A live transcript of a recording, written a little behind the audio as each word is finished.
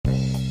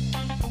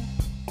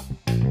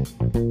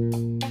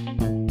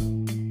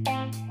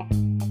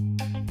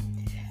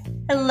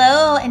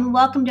Hello, and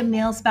welcome to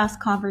Male Spouse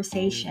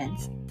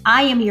Conversations.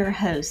 I am your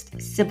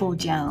host, Sybil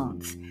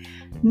Jones.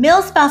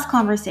 Male Spouse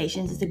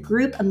Conversations is a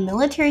group of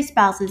military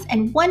spouses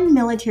and one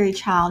military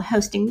child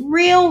hosting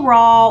real,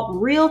 raw,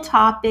 real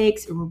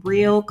topics, and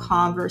real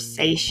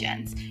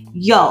conversations.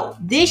 Yo,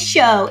 this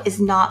show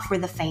is not for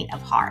the faint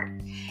of heart.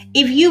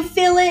 If you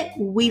feel it,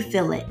 we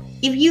feel it.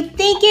 If you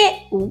think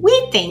it,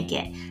 we think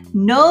it.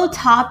 No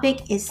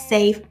topic is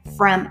safe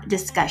from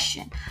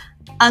discussion.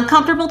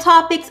 Uncomfortable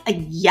topics?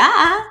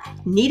 Yeah.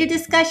 Needed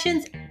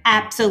discussions?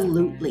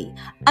 Absolutely.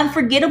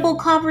 Unforgettable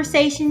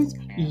conversations?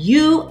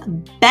 You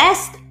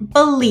best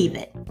believe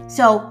it.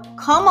 So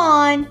come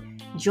on,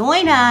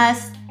 join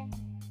us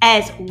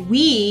as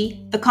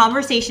we, the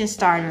conversation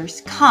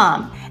starters,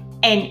 come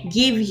and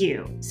give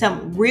you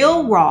some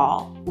real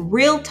raw,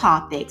 real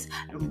topics,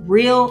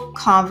 real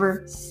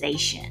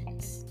conversations.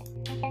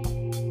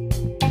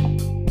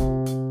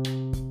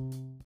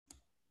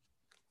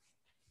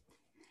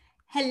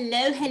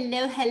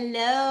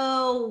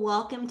 Hello.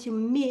 Welcome to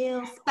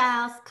Male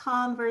Spouse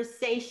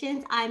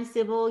Conversations. I'm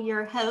Sybil,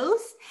 your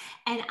host,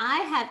 and I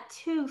have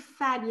two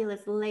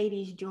fabulous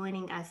ladies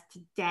joining us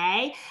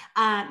today.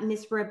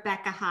 Miss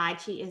Rebecca Hyde,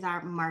 she is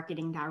our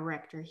marketing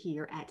director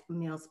here at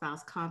Male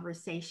Spouse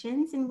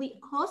Conversations, and we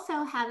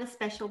also have a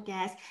special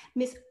guest,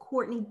 Miss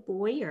Courtney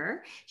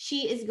Boyer.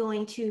 She is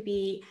going to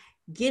be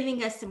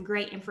giving us some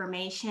great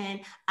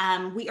information.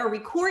 We are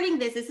recording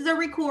this. This is a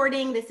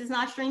recording. This is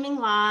not streaming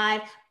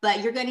live,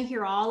 but you're going to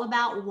hear all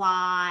about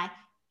why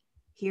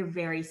here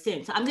very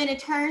soon. So I'm going to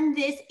turn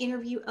this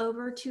interview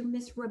over to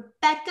Miss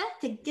Rebecca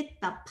to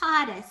get the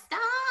party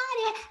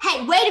started.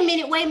 Hey, wait a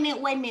minute.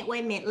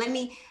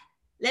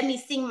 Let me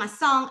sing my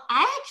song.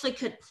 I actually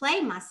could play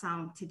my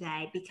song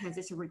today because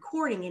it's a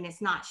recording and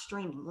it's not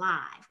streaming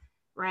live.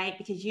 Right?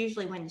 Because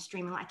usually when it's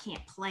streaming, I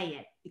can't play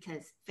it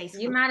because Facebook.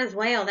 You might as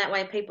well. That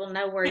way people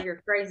know where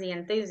your crazy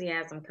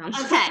enthusiasm comes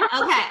from. Okay.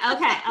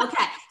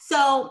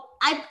 So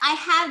I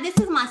have, this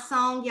is my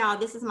song, y'all.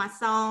 This is my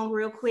song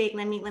real quick.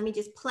 Let me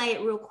just play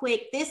it real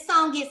quick. This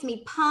song gets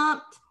me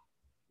pumped.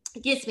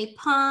 It gets me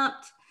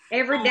pumped.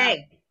 Every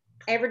day.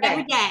 Every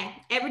day.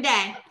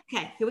 Okay,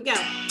 here we go.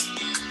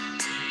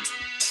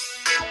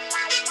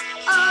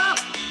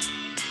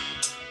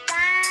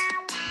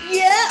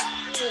 Yeah.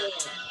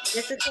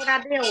 This is what I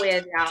deal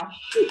with, y'all.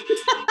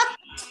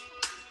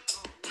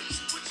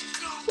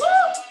 Woo!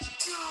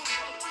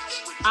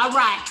 All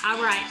right.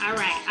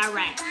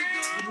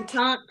 You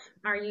pumped?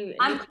 Are you?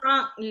 I'm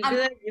crunk. You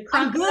good? You crunk?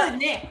 I'm good,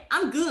 Nick.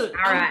 I'm good.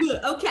 All right.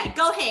 Good. Okay,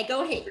 go ahead.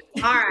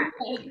 All right.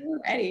 We're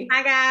ready.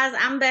 Hi guys,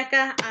 I'm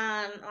Becca.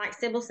 Like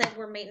Sybil said,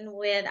 we're meeting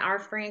with our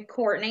friend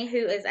Courtney, who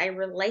is a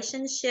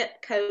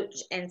relationship coach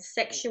and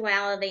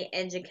sexuality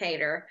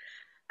educator.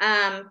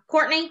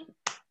 Courtney,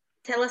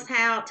 tell us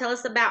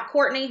about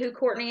Courtney, who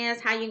Courtney is,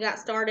 how you got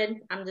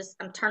started. I'm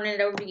turning it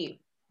over to you.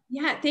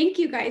 Yeah, thank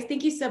you guys.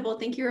 Thank you, Sybil.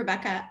 Thank you,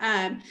 Rebecca.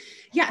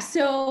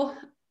 So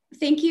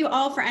thank you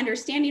all for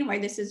understanding why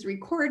this is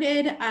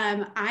recorded.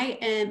 I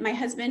and my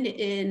husband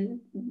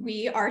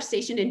we are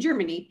stationed in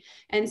Germany.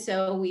 And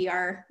so we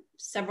are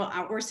 6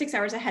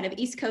 hours ahead of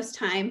East Coast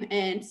time.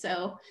 And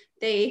so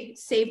they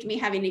saved me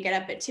having to get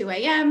up at 2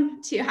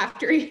 a.m. to have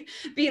to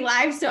be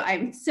live. So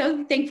I'm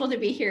so thankful to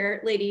be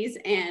here, ladies,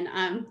 and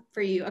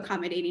for you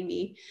accommodating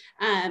me.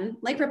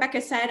 Like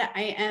Rebecca said,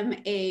 I am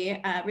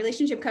a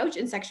relationship coach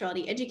and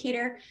sexuality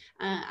educator.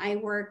 I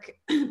work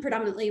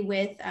predominantly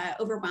with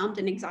overwhelmed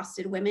and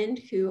exhausted women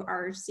who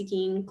are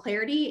seeking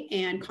clarity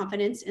and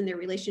confidence in their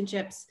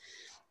relationships.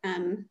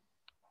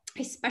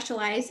 I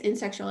specialize in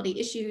sexuality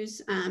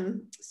issues.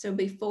 So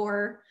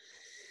before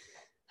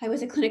I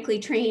was a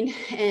clinically trained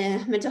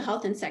mental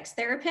health and sex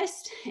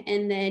therapist.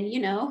 And then,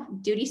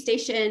 duty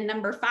station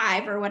number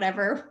 5 or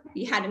whatever,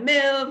 we had to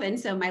move. And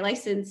so my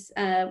license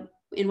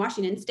in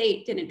Washington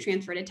State didn't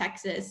transfer to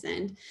Texas.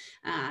 And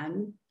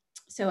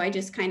so I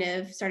just kind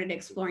of started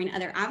exploring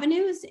other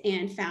avenues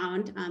and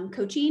found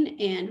coaching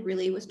and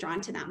really was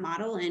drawn to that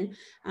model and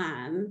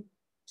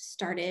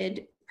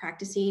started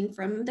practicing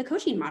from the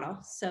coaching model.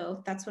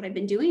 So that's what I've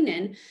been doing,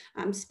 and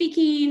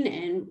speaking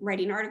and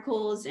writing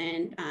articles,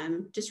 and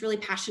just really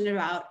passionate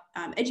about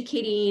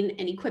educating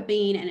and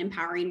equipping and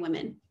empowering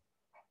women.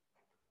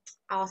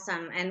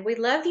 Awesome. And we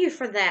love you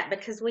for that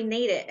because we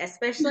need it,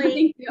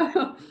 especially,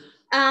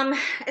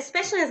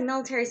 especially as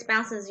military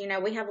spouses.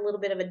 We have a little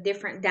bit of a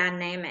different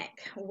dynamic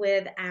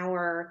with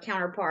our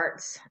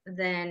counterparts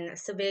than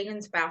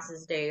civilian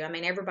spouses do. I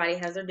mean, everybody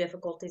has their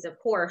difficulties, of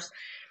course,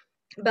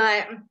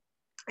 but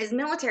as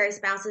military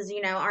spouses,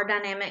 our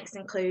dynamics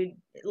include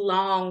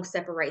long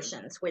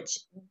separations, which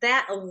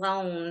that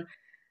alone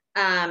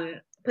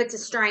puts a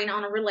strain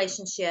on a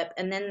relationship.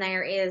 And then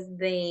there is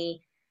the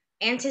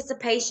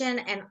anticipation,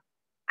 and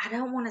I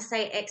don't want to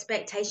say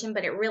expectation,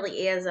 but it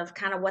really is, of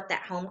kind of what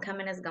that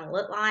homecoming is going to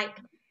look like.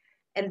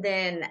 And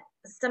then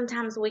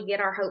sometimes we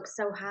get our hopes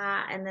so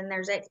high, and then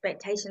there's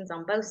expectations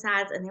on both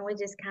sides, and then we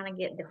just kind of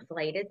get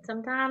deflated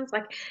sometimes.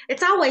 Like,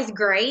 it's always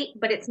great,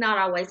 but it's not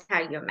always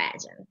how you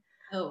imagine.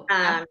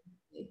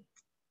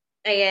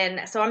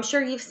 And so I'm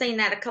sure you've seen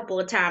that a couple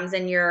of times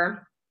in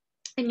your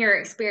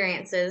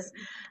experiences.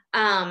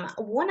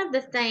 One of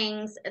the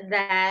things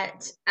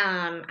that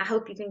I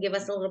hope you can give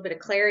us a little bit of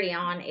clarity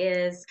on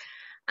is,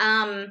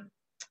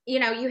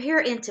 you hear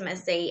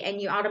intimacy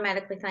and you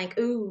automatically think,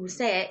 ooh,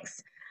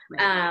 sex.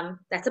 Right.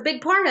 That's a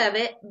big part of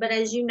it. But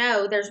as you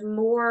know, there's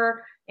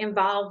more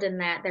involved in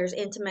that. There's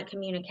intimate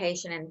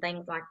communication and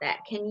things like that.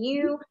 Can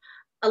you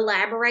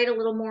elaborate a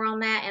little more on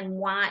that and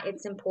why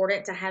it's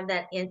important to have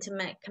that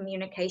intimate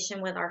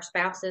communication with our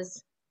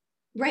spouses?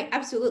 Right,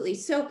 absolutely.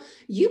 So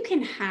you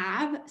can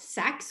have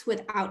sex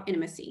without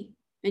intimacy,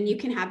 and you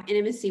can have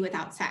intimacy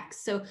without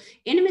sex. So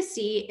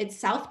intimacy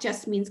itself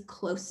just means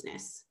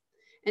closeness.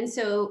 And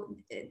so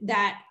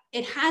that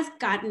it has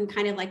gotten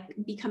kind of like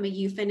become a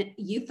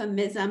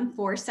euphemism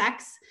for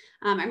sex.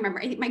 I remember,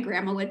 I think my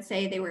grandma would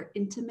say they were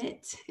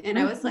intimate. And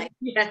I was like,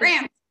 Yes.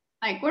 Grandma,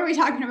 like, what are we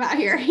talking about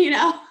here?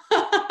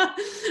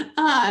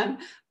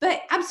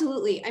 But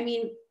absolutely. I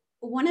mean,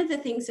 one of the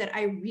things that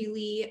I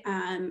really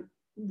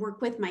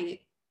work with my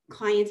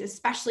clients,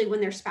 especially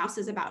when their spouse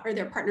is about or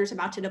their partner's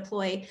about to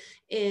deploy,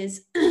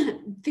 is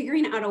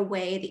figuring out a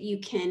way that you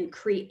can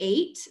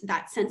create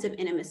that sense of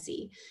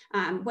intimacy,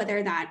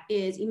 whether that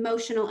is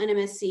emotional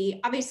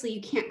intimacy. Obviously, you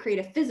can't create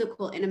a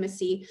physical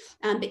intimacy,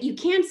 but you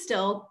can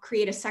still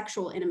create a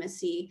sexual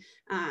intimacy,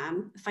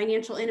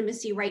 financial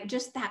intimacy, right?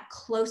 Just that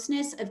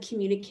closeness of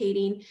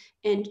communicating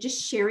and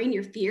just sharing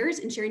your fears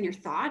and sharing your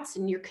thoughts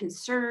and your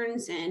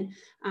concerns, and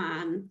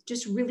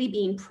just really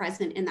being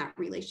present in that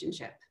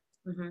relationship.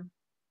 Mm-hmm.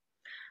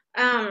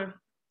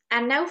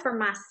 I know for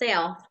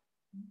myself,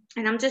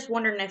 and I'm just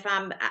wondering if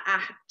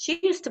I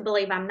choose to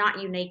believe I'm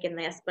not unique in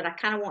this, but I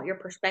kind of want your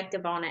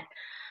perspective on it.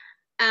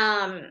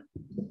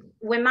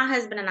 When my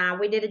husband and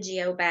we did a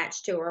Geo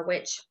Batch tour,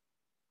 which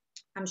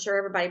I'm sure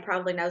everybody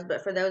probably knows,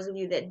 but for those of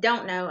you that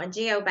don't know, a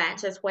Geo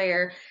Batch is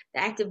where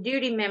the active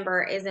duty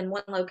member is in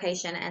one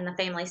location and the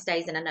family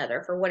stays in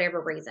another for whatever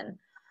reason.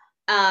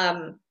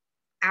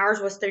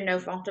 Ours was through no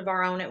fault of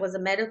our own. It was a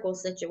medical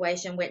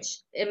situation, which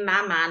in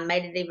my mind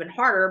made it even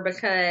harder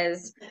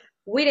because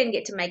we didn't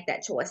get to make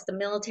that choice. The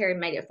military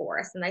made it for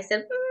us. And they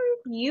said,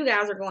 you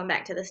guys are going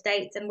back to the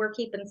States and we're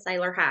keeping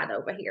Sailor Hide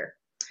over here.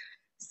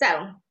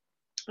 So,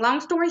 long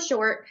story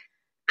short,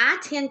 I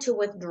tend to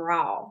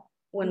withdraw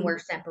when we're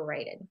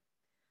separated.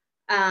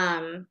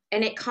 And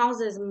it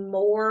causes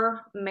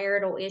more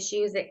marital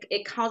issues.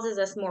 It causes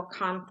us more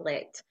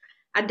conflict.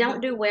 I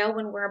don't do well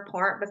when we're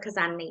apart because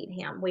I need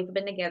him. We've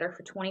been together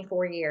for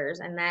 24 years,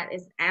 and that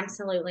is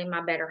absolutely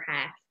my better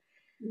half.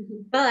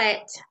 Mm-hmm.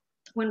 But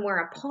when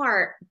we're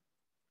apart,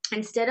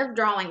 instead of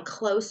drawing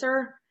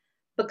closer,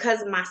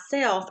 because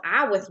myself,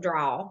 I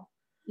withdraw.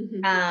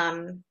 Mm-hmm.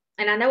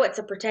 And I know it's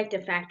a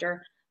protective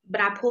factor,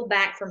 but I pull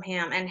back from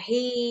him, and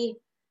he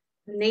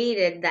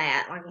needed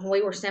that. Like when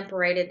we were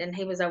separated and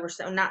he was over,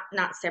 so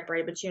not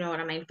separated, but you know what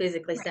I mean,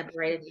 physically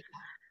separated.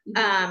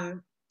 Mm-hmm.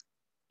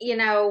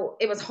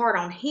 It was hard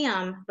on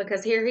him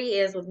because here he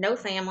is with no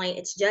family.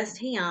 It's just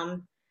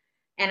him.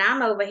 And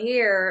I'm over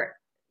here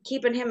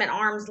keeping him at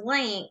arm's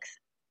length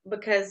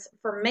because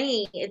for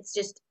me, it's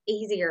just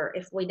easier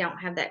if we don't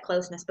have that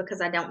closeness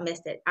because I don't miss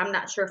it. I'm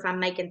not sure if I'm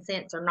making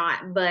sense or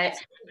not, but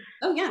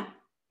Oh, yeah.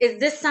 is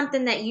this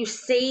something that you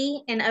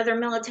see in other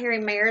military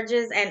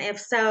marriages? And if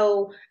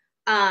so,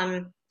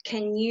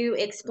 can you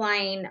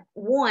explain,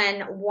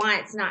 one, why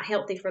it's not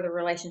healthy for the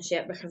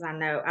relationship? Because I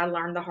know I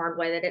learned the hard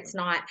way that it's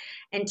not.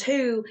 And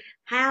two,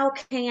 how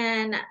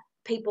can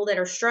people that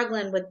are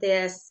struggling with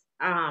this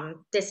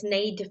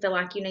need to feel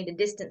like you need to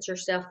distance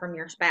yourself from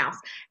your spouse,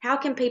 how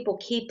can people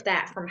keep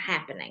that from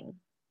happening?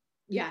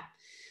 Yeah.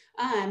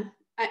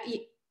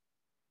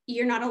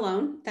 You're not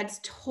alone. That's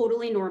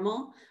totally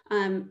normal.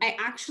 I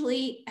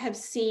actually have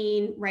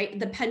seen, right,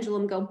 the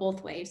pendulum go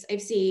both ways.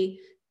 I've seen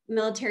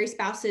military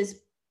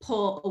spouses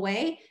pull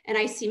away, and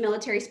I see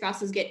military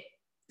spouses get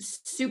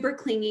super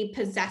clingy,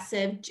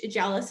 possessive,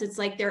 jealous. It's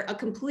like they're a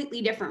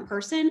completely different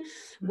person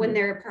when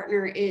their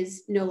partner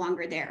is no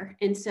longer there.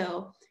 And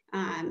so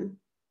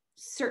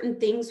certain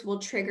things will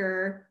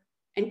trigger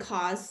and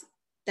cause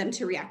them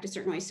to react a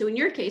certain way. So in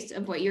your case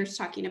of what you're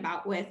talking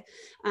about with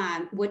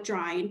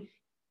withdrawing,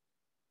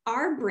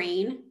 our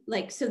brain,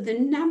 so the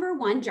number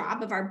one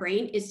job of our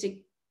brain is to,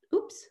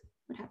 oops,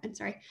 what happened?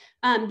 Sorry.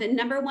 The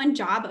number one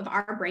job of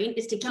our brain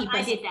is to keep us.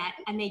 I did that.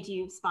 I made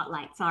you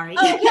spotlight. Sorry.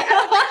 Oh, yeah.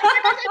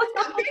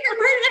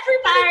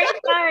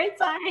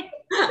 Sorry.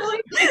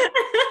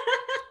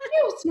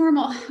 It's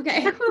normal.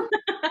 Okay.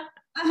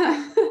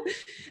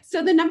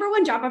 So the number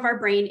one job of our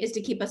brain is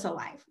to keep us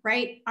alive,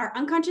 right? Our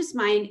unconscious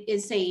mind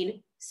is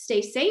saying,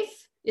 stay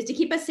safe, is to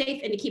keep us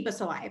safe and to keep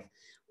us alive.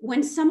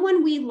 When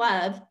someone we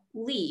love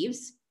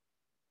leaves,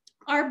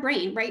 our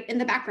brain, right in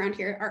the background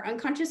here, our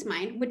unconscious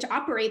mind, which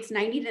operates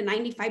 90 to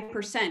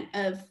 95%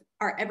 of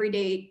our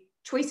everyday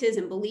choices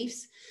and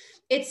beliefs,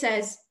 it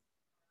says,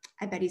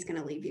 I bet he's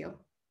going to leave you.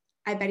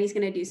 I bet he's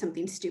going to do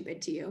something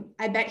stupid to you.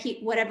 I bet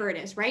whatever it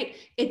is, right?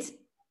 It's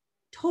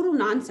total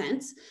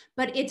nonsense,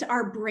 but it's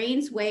our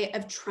brain's way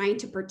of trying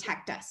to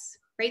protect us,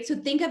 right? So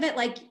think of it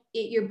like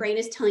your brain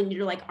is telling you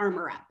to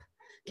armor up,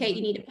 Okay.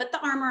 You need to put the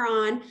armor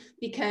on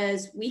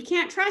because we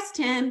can't trust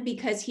him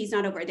because he's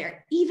not over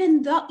there.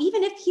 Even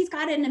if he's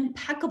got an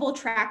impeccable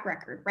track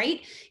record,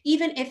 right?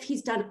 Even if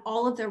he's done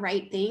all of the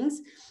right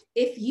things,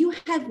 if you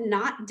have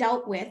not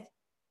dealt with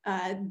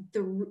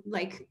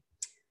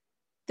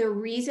the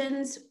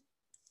reasons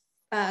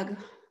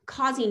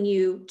causing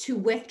you to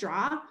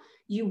withdraw,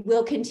 you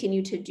will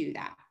continue to do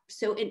that.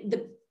 So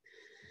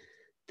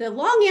the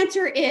long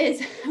answer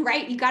is,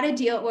 right, you got to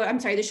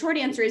the short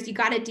answer is you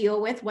got to deal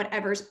with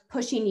whatever's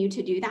pushing you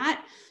to do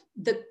that.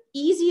 The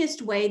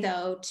easiest way,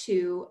 though,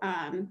 to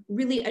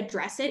really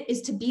address it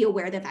is to be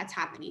aware that that's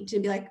happening, to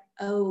be like,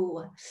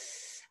 oh,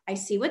 I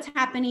see what's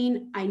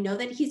happening. I know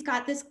that he's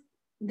got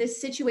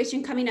this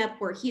situation coming up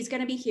where he's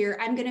going to be here.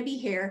 I'm going to be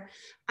here.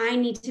 I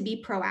need to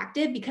be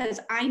proactive because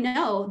I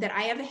know that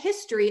I have a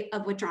history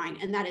of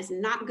withdrawing, and that is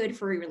not good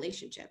for a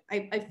relationship.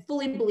 I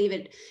fully believe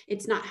it.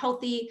 It's not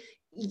healthy.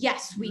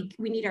 Yes, we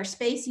need our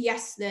space.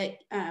 Yes, that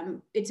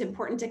it's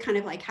important to kind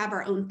of like have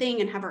our own thing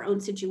and have our own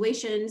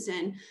situations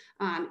and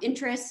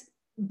interests,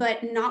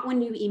 but not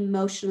when you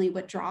emotionally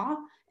withdraw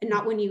and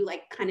not when you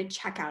like kind of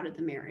check out of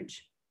the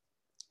marriage.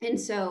 And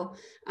so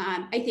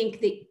I think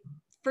the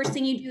first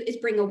thing you do is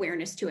bring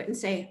awareness to it and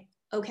say,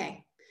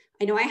 okay,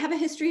 I know I have a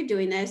history of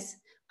doing this.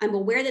 I'm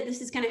aware that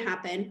this is going to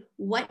happen.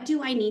 What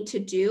do I need to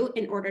do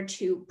in order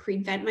to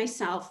prevent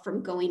myself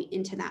from going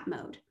into that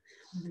mode?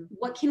 Mm-hmm.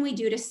 What can we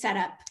do to set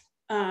up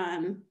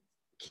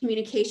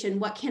communication?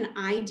 What can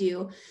I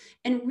do?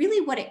 And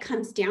really what it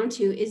comes down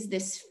to is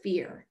this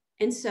fear.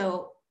 And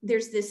so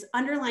there's this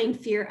underlying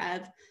fear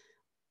of,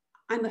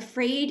 I'm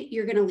afraid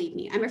you're going to leave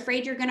me. I'm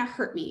afraid you're going to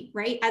hurt me,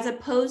 right? As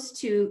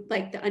opposed to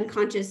like the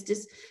unconscious,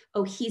 just,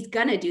 oh, he's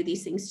going to do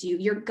these things to you.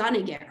 You're going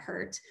to get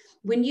hurt.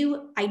 When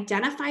you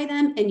identify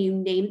them and you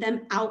name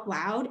them out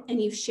loud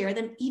and you share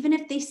them, even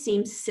if they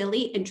seem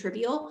silly and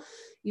trivial,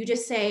 you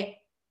just say,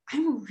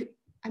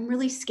 I'm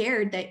really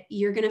scared that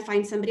you're going to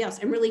find somebody else.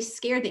 I'm really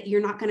scared that you're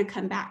not going to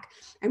come back.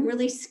 I'm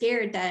really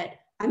scared that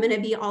I'm going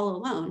to be all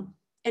alone,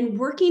 and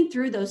working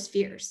through those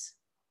fears.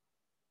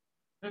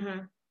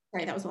 Mm-hmm.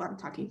 Sorry, that was a lot of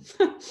talking.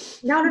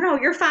 No,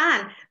 you're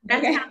fine.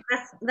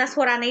 That's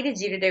what I needed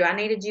you to do. I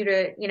needed you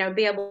to,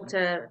 be able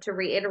to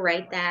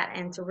reiterate that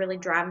and to really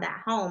drive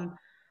that home.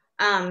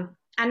 I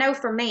know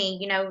for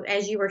me,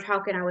 as you were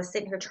talking, I was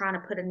sitting here trying to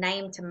put a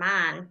name to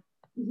mine.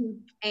 Mm-hmm.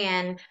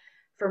 And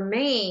for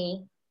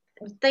me,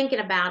 thinking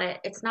about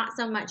it, it's not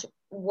so much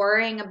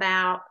worrying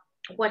about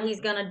what he's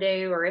going to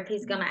do or if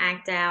he's going to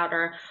act out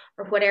or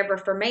whatever.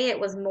 For me, it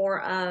was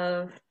more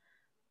of,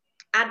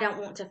 I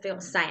don't want to feel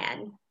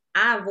sad.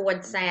 I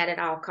avoid sad at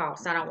all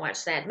costs. I don't watch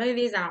sad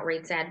movies. I don't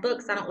read sad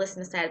books. I don't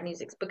listen to sad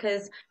music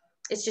because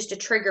it's just a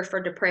trigger for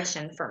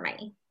depression for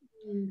me.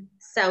 Mm.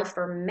 So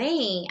for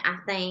me, I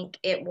think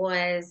it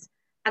was,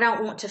 I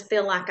don't want to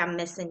feel like I'm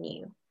missing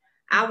you.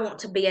 I want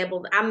to be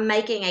able to, I'm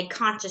making a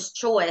conscious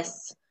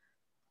choice,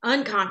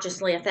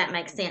 unconsciously, if that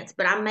makes sense,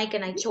 but I'm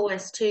making a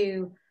choice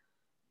to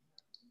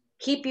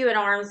keep you at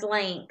arm's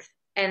length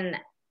and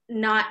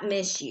not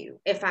miss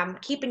you. If I'm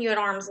keeping you at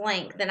arm's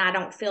length, then I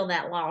don't feel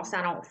that loss.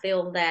 I don't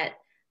feel that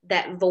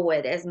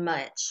void as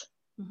much.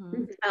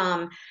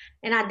 Mm-hmm.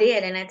 And I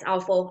did, and it's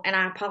awful. And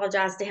I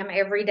apologize to him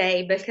every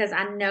day because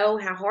I know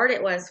how hard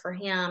it was for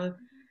him.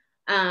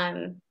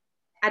 I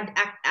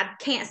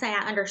can't say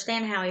I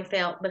understand how he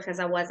felt because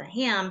I wasn't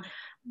him,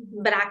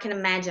 but I can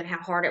imagine how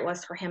hard it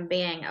was for him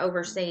being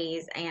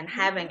overseas and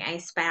having a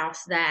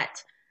spouse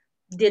that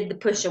did the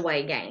push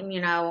away game,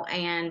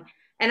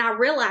 and I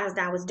realized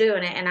I was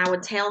doing it, and I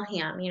would tell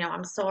him,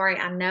 I'm sorry.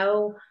 I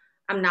know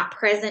I'm not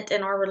present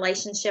in our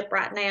relationship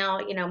right now.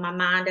 My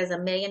mind is a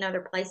million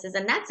other places.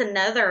 And that's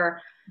another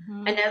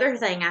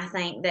thing I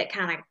think that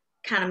kind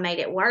of made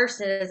it worse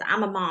is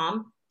I'm a mom.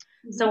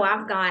 Mm-hmm. So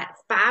I've got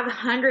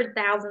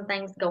 500,000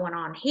 things going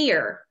on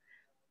here.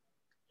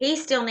 He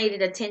still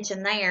needed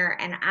attention there,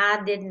 and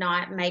I did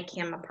not make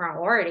him a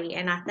priority.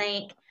 And I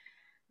think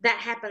that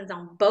happens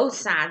on both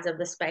sides of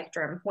the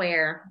spectrum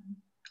where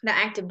the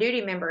active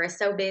duty member is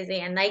so busy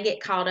and they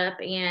get caught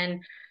up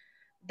in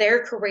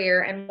their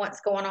career and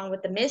what's going on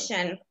with the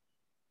mission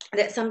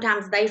that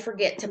sometimes they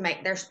forget to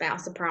make their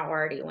spouse a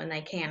priority when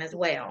they can as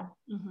well.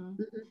 Mm-hmm.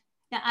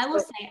 Yeah, I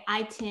will say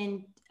I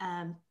tend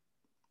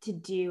to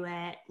do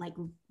it like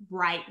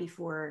right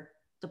before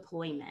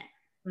deployment.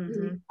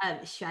 Mm-hmm.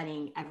 Of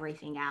shutting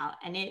everything out.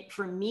 And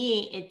for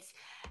me,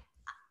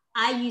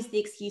 I use the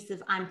excuse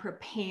of I'm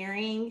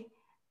preparing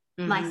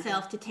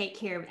myself to take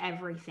care of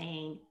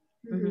everything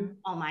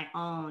on my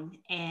own.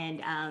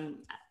 And I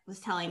was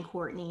telling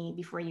Courtney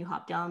before you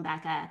hopped on,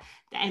 Becca,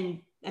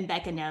 and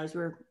Becca knows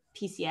we're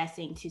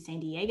PCSing to San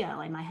Diego,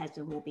 and my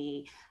husband will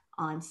be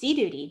on sea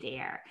duty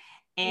there.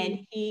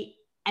 And he,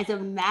 as a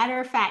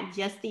matter of fact,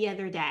 just the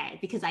other day,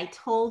 because I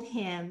told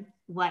him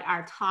what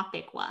our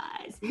topic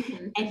was,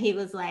 and he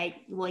was like,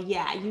 well,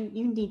 yeah,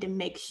 you need to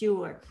make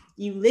sure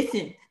you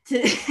listen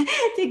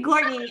to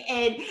Courtney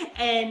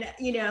and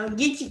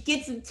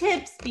get some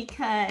tips,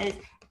 because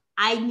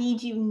I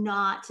need you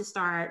not to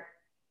start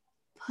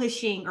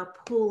pushing or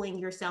pulling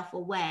yourself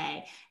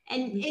away.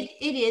 And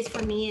it is,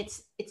 for me,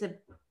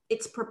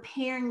 it's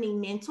preparing me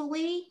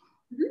mentally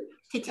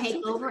to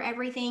take over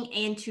everything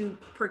and to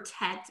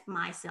protect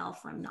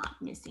myself from not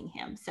missing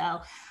him.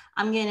 So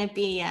I'm going to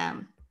be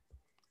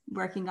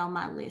working on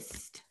my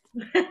list,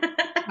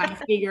 trying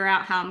to figure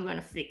out how I'm going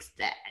to fix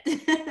that. I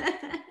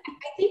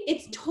think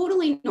it's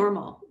totally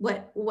normal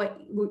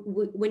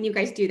when you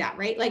guys do that,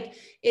 right? Like,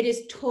 it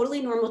is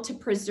totally normal to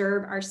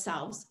preserve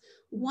ourselves.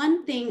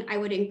 One thing I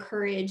would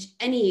encourage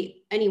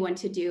anyone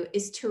to do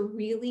is to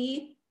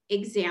really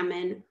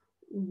examine,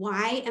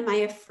 why am I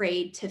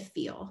afraid to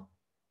feel?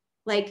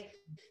 Like,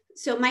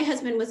 so my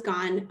husband was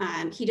gone.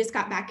 He just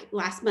got back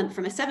last month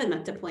from a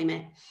 7-month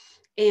deployment.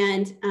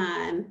 And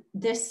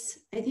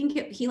I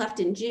think he left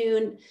in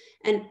June,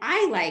 and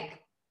I like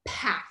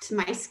packed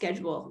my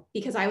schedule,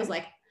 because I was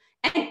like,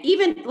 and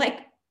even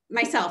like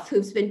myself,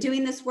 who's been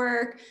doing this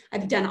work,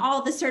 I've done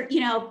all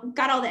the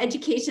got all the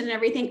education and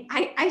everything.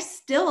 I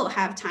still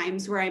have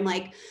times where I'm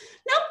like,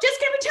 nope, just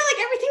gonna pretend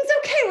like everything's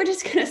okay. We're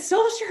just gonna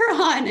soldier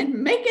on and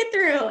make it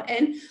through.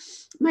 And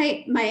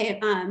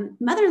my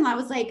mother-in-law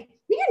was like,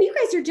 man, you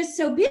guys are just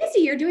so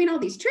busy. You're doing all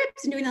these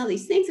trips and doing all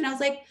these things. And I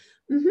was like,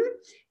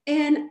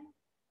 And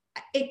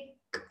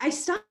I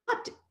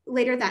stopped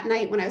later that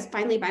night when I was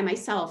finally by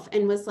myself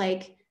and was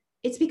like,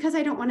 it's because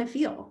I don't want to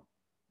feel.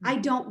 I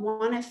don't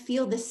want to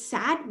feel the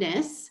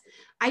sadness.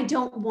 I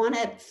don't want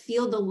to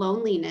feel the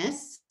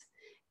loneliness.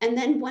 And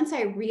then once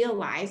I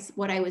realized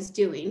what I was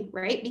doing,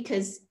 right?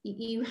 Because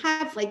you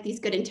have like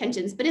these good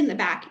intentions, but in the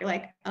back, you're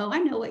like, oh, I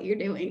know what you're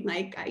doing.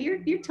 Like,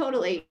 you're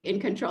totally in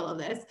control of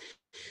this.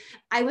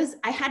 I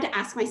had to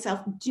ask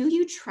myself, do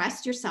you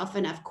trust yourself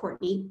enough,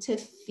 Courtney, to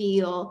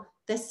feel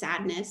the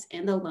sadness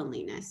and the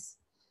loneliness?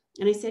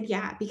 And I said,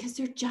 yeah, because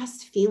they're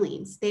just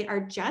feelings. They are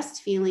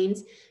just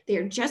feelings. They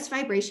are just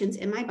vibrations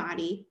in my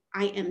body.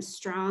 I am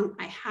strong.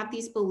 I have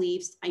these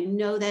beliefs. I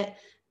know that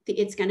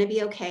it's going to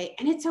be okay.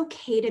 And it's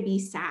okay to be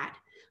sad.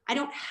 I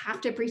don't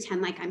have to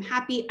pretend like I'm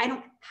happy. I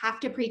don't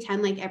have to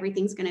pretend like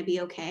everything's going to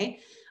be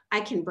okay.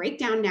 I can break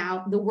down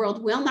now. The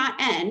world will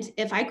not end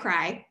if I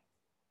cry.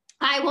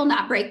 I will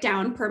not break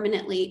down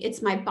permanently.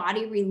 It's my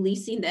body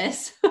releasing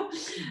this.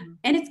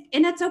 And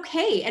it's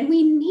okay. And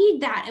we need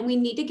that. And we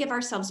need to give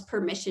ourselves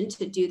permission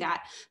to do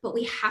that. But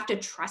we have to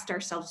trust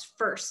ourselves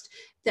first,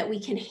 that we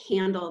can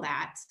handle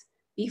that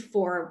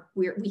before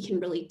we can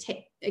really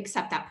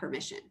accept that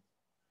permission.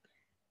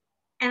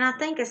 And I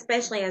think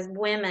especially as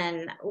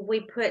women, we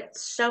put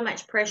so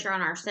much pressure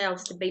on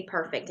ourselves to be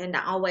perfect and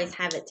to always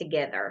have it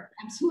together.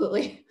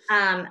 Absolutely.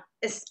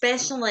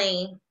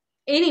 Especially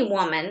any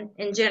woman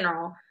in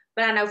general.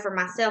 But I know for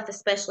myself,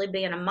 especially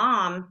being a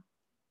mom,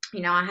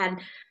 I had,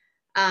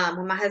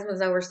 when my husband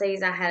was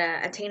overseas, I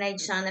had a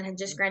teenage son that had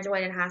just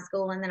graduated high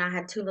school. And then I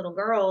had 2 little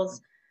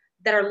girls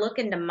that are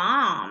looking to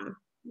mom,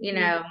 you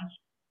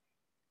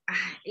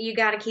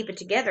got to keep it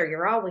together.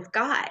 You're all we've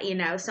got,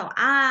 So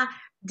I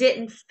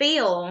didn't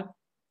feel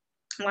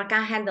like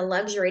I had the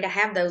luxury to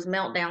have those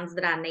meltdowns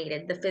that I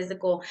needed, the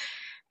physical.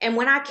 And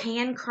when I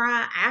can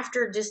cry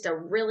after just a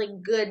really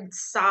good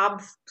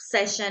sob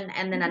session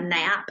and then a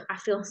nap, I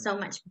feel so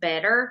much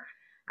better.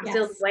 I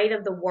feel the weight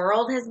of the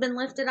world has been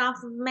lifted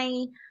off of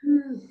me.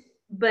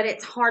 But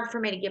it's hard for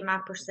me to give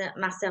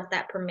myself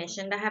that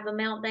permission to have a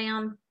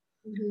meltdown.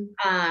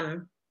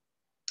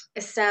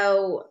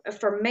 So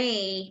for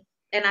me,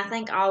 and I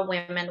think all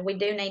women, we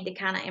do need to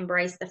kind of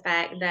embrace the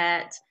fact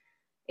that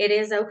it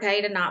is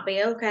okay to not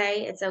be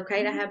okay. It's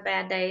okay to have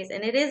bad days,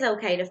 and it is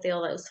okay to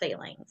feel those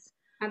feelings.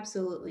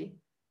 Absolutely.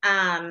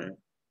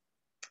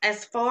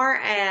 As far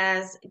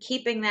as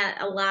keeping that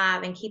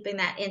alive and keeping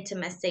that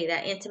intimacy,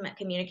 that intimate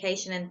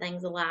communication and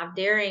things alive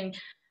during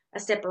a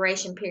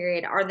separation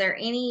period, are there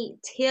any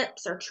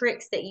tips or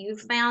tricks that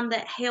you've found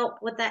that help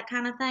with that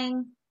kind of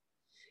thing?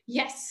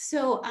 Yes.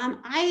 So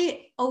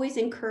I always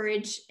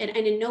encourage, and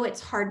I know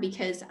it's hard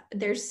because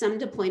there's some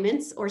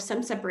deployments or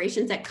some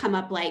separations that come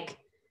up like,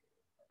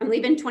 I'm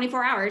leaving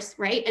 24 hours,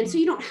 right? And so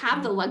you don't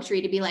have the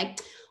luxury to be like,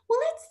 well,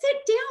 let's sit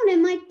down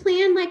and like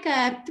plan like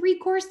a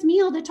 3-course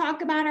meal to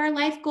talk about our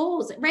life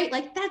goals, right?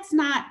 Like, that's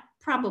not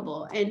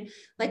probable. And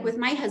like with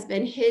my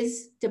husband,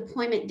 his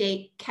deployment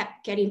date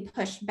kept getting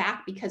pushed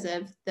back because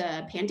of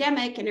the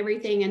pandemic and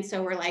everything. And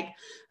so we're like,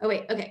 oh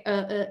wait,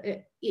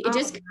 okay. It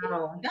just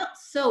felt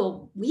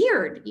so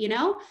weird,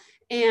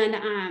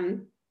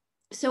 And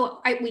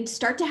so we'd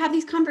start to have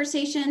these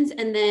conversations,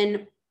 and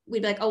then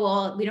we'd be like, oh,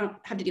 well, we don't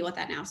have to deal with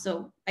that now.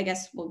 So I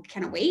guess we'll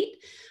kind of wait.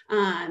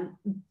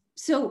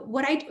 So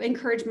what I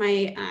encourage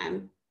my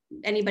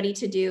anybody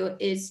to do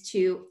is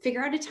to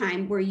figure out a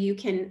time where you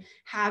can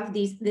have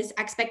this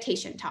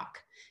expectation talk.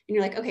 And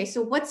you're like, okay, so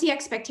what's the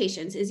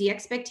expectations? Is the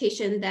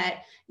expectation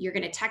that you're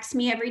going to text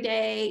me every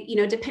day,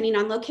 depending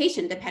on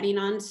location, depending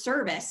on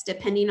service,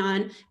 depending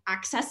on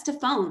access to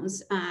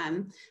phones.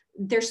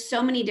 There's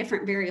so many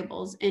different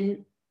variables.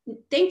 And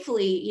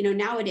thankfully,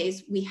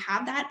 nowadays we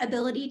have that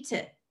ability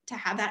to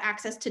have that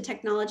access to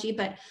technology,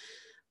 but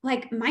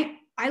like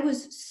I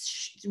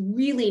was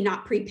really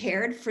not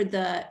prepared for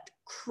the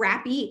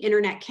crappy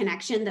internet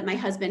connection that my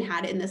husband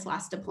had in this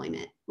last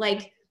deployment.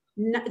 Like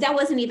that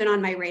wasn't even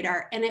on my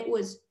radar. And it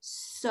was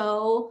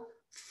so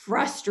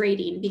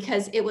frustrating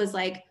because it was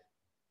like,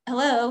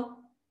 hello,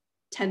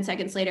 10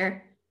 seconds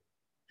later,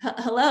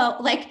 hello,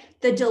 like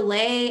the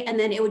delay. And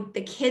then it would,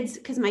 the kids,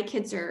 because my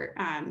kids are,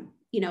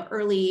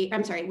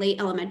 late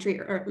elementary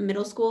or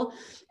middle school.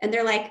 And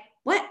they're like,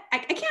 what? I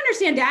can't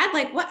understand, Dad.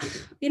 Like, what?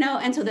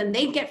 And so then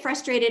they get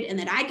frustrated, and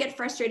then I get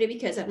frustrated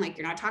because I'm like,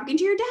 you're not talking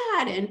to your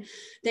dad. And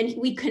then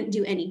we couldn't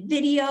do any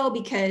video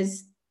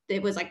because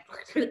it was like,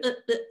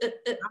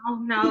 oh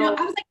no.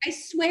 I was like, I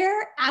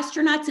swear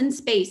astronauts in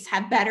space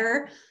have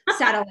better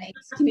satellite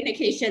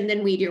communication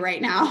than we do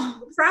right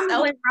now.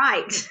 Probably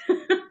right.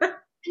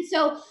 And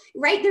so,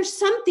 right, there's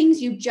some things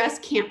you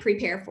just can't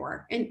prepare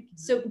for. And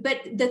so,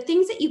 but the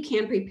things that you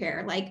can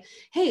prepare, like,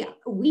 hey,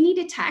 we need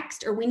to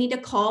text, or we need to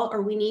call,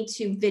 or we need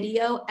to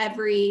video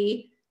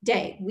every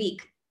day,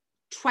 week,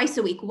 twice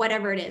a week,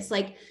 whatever it is,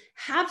 like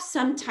have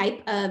some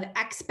type of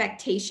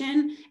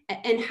expectation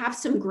and have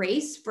some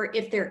grace for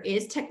if there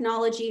is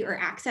technology or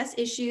access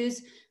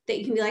issues, that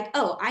you can be like,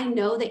 oh, I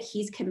know that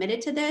he's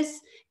committed to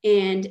this,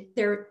 and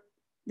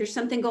there's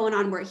something going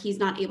on where he's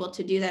not able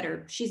to do that,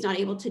 or she's not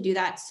able to do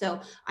that. So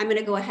I'm going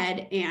to go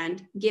ahead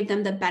and give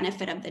them the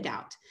benefit of the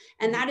doubt.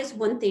 And that is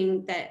one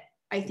thing that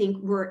I think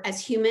we're, as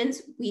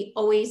humans, we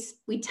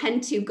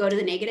tend to go to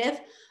the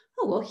negative.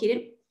 Oh, well, he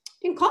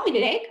didn't call me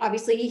today.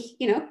 Obviously,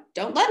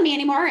 don't love me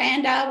anymore.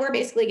 And we're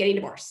basically getting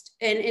divorced.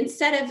 And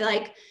instead of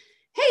like,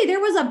 hey,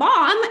 there was a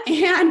bomb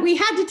and we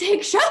had to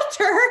take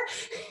shelter,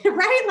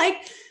 right?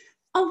 Like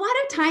a lot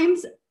of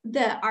times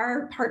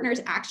our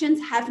partner's actions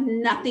have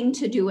nothing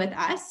to do with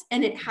us,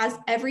 and it has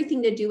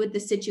everything to do with the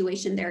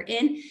situation they're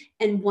in.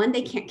 And one,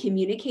 they can't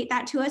communicate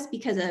that to us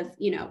because of,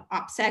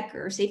 OPSEC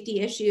or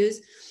safety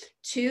issues.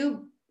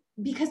 Two,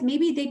 because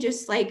maybe they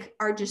just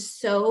are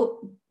just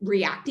so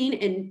reacting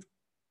and,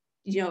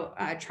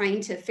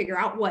 trying to figure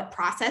out what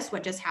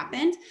just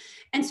happened.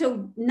 And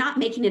so not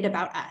making it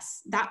about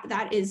us,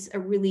 that is a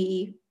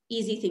really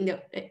easy thing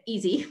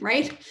easy,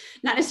 right?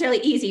 Not necessarily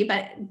easy,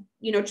 but,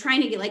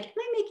 trying to get like, am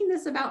I making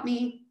this about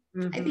me?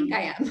 Mm-hmm. I think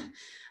I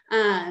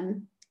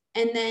am.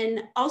 And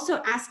then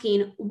also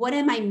asking, what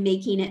am I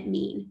making it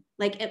mean?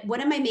 Like, what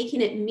am I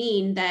making it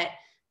mean that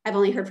I've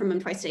only heard from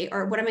him twice a day?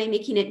 Or what am I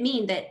making it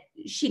mean that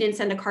she didn't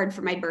send a card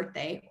for my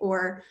birthday?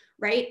 Or,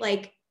 right?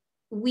 Like,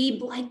 we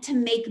like to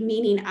make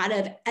meaning out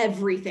of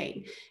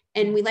everything.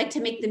 And we like to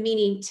make the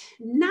meaning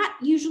not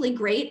usually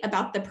great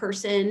about the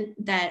person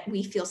that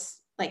we feel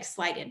like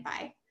slighted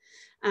by.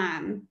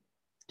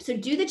 So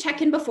do the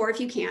check-in before if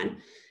you can.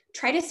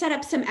 Try to set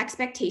up some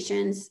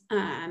expectations.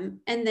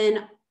 And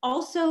then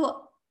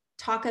also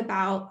talk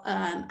about,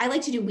 I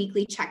like to do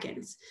weekly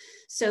check-ins.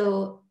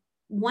 So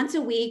once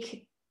a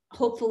week,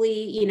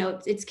 hopefully,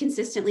 it's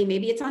consistently,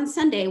 maybe it's on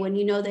Sunday when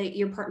you know that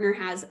your partner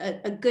has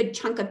a good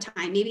chunk of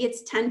time. Maybe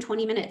it's 10,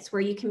 20 minutes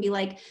where you can be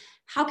like,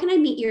 how can I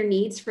meet your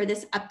needs for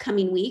this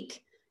upcoming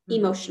week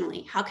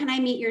emotionally? How can I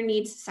meet your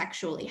needs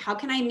sexually? How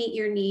can I meet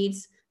your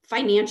needs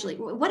financially?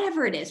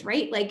 Whatever it is,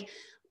 right? Like,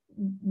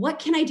 what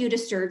can I do to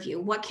serve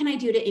you? What can I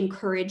do to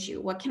encourage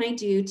you? What can I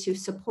do to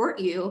support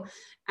you?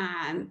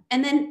 And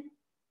then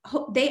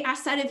they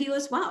ask that of you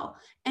as well.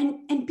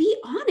 And be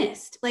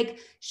honest, like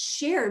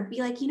share, be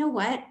like, you know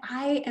what?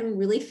 I am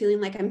really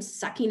feeling like I'm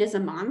sucking as a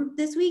mom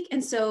this week.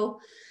 And so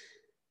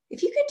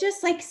if you could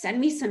just send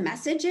me some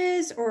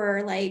messages,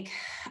 or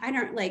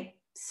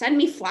send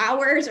me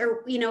flowers,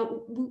 or,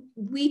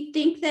 we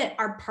think that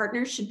our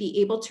partners should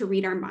be able to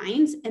read our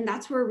minds, and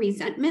that's where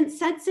resentment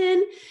sets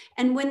in.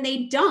 And when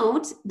they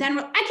don't, then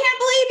I can't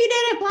believe you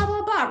did it, blah,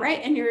 blah, blah. Right.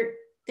 And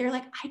they're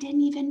like, I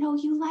didn't even know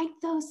you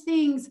liked those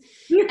things.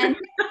 And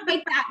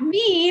make that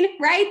mean,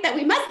 right, that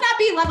we must not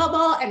be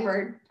lovable,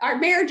 and our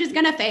marriage is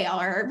going to fail,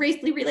 or our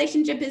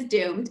relationship is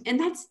doomed. And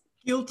that's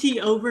guilty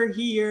over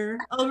here.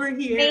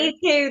 Me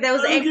too.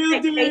 Those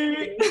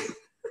expectations.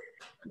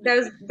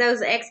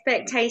 those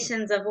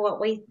expectations of what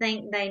we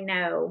think they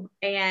know.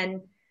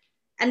 And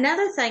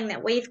another thing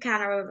that we've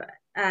kind of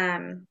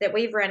that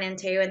we've run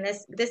into, and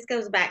this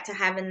goes back to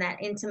having that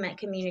intimate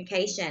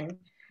communication.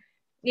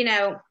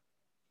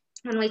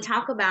 When we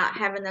talk about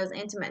having those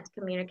intimate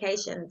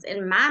communications,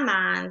 in my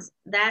mind,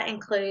 that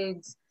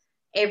includes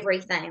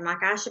everything.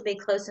 Like, I should be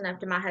close enough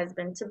to my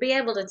husband to be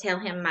able to tell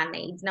him my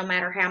needs, no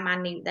matter how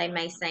minute they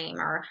may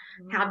seem or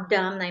how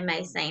dumb they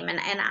may seem.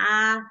 And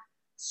I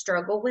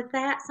struggle with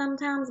that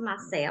sometimes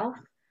myself,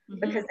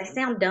 because they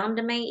sound dumb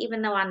to me,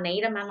 even though I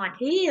need them. I'm like,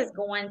 he is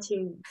going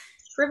to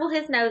shrivel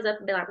his nose up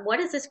and be like, what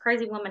is this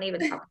crazy woman even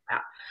talking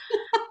about?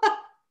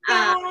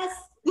 Yes.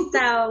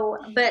 So,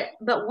 but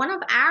one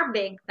of our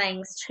big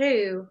things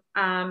too,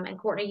 and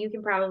Courtney, you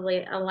can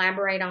probably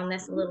elaborate on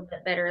this a little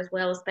bit better as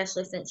well,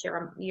 especially since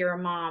you're a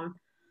mom.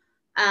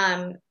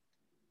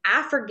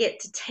 I forget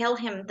to tell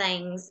him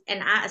things,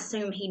 and I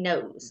assume he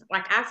knows.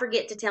 Like, I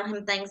forget to tell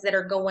him things that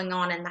are going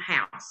on in the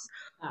house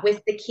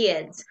with the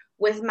kids,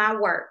 with my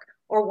work,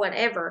 or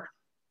whatever.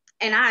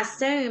 and I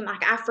assume,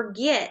 like, I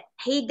forget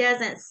he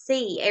doesn't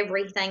see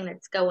everything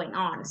that's going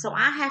on. So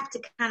I have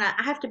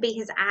to be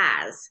his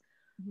eyes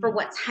for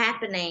what's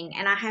happening,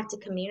 and I have to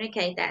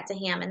communicate that to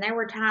him. And there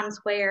were times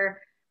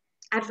where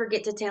I'd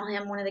forget to tell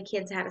him one of the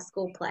kids had a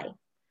school play.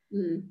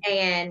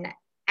 And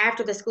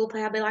after the school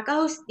play, I'd be like,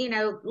 oh,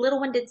 little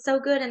one did so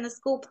good in the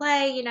school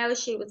play.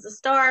 She was the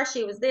star.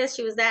 She was this,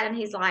 she was that. And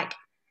he's like,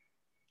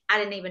 I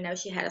didn't even know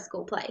she had a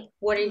school play.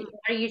 What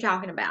are you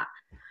talking about?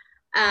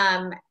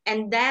 And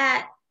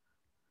that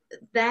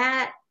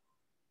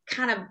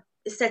kind of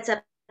sets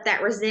up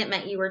that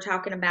resentment you were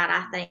talking about,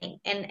 I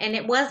think. And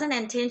it wasn't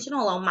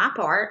intentional on my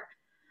part.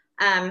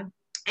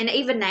 And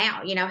even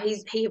now,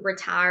 he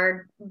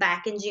retired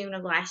back in June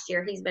of last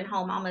year. He's been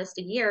home almost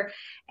a year.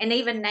 And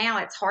even now,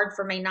 it's hard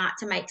for me not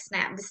to make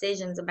snap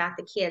decisions about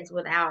the kids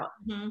without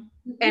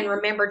and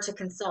remember to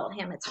consult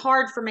him. It's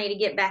hard for me to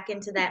get back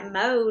into that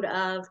mode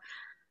of,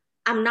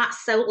 I'm not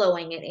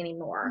soloing it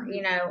anymore.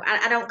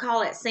 I don't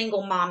call it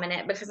single momming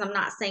it because I'm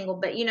not single,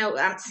 but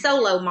I'm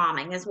solo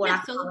momming is what I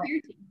call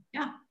it.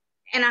 Yeah.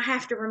 And I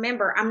have to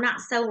remember, I'm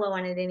not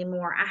soloing it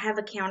anymore. I have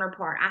a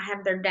counterpart. I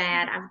have their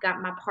dad. I've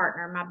got my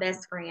partner, my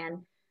best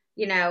friend,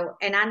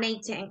 and I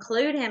need to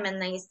include him in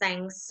these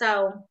things.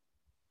 So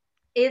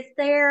is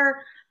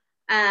there,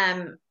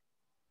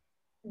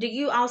 do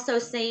you also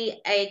see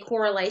a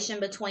correlation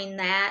between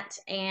that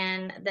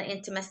and the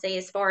intimacy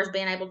as far as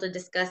being able to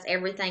discuss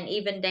everything,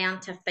 even down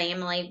to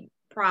family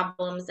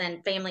problems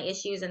and family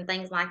issues and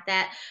things like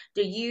that?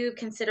 Do you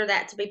consider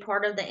that to be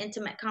part of the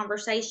intimate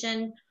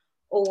conversation,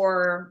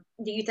 or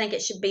do you think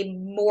it should be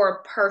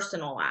more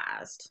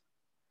personalized?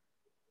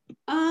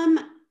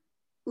 Let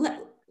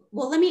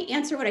me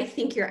answer what I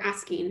think you're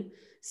asking.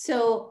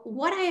 So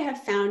what I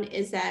have found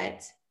is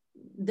that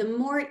the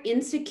more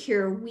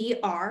insecure we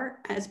are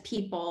as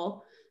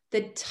people,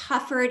 the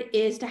tougher it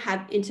is to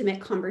have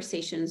intimate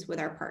conversations with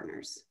our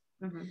partners.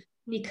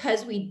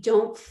 Because we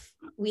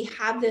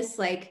have this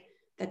like,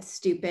 that's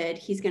stupid.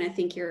 He's going to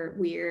think you're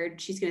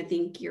weird. She's going to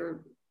think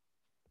you're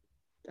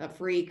a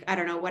freak. I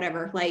don't know,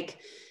 whatever. Like,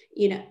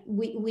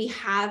 we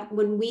have,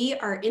 when we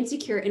are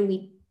insecure and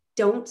we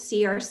don't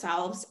see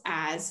ourselves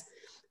as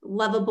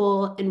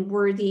lovable and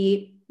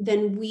worthy,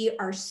 then we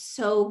are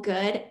so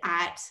good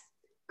at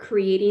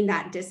creating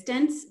that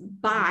distance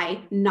by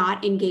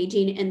not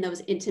engaging in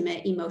those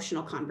intimate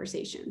emotional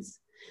conversations.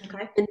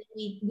 Okay. And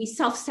we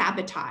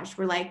self-sabotage.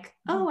 We're like,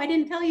 oh, I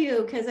didn't tell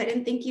you because I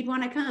didn't think you'd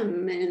want to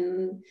come.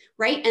 And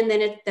right. And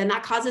then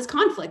that causes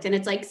conflict. And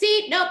it's like,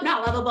 see, nope,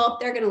 not lovable.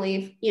 They're going to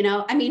leave.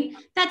 I mean,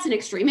 that's an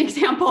extreme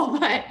example,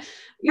 but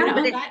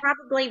but it's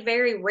probably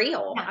very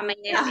real. Yeah. I mean,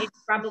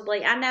 it's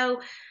probably, I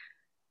know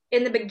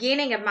in the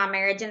beginning of my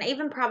marriage, and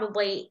even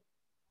probably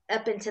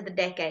up into the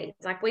decades,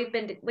 like we've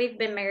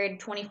been married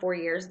 24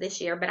 years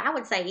this year, but I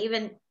would say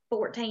even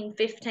 14,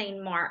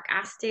 15 mark,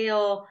 I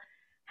still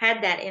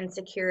had that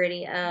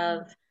insecurity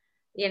of,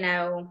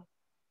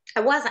 I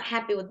wasn't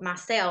happy with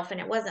myself,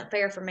 and it wasn't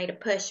fair for me to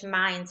push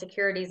my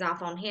insecurities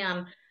off on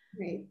him.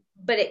 Right.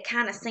 But it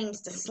kind of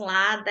seems to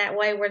slide that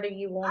way, whether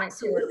you want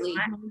Absolutely. it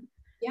to or not.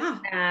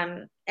 Yeah.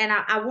 And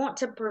I want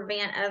to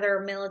prevent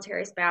other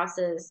military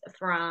spouses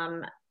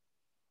from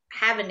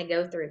having to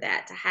go through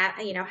that, to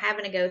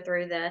having to go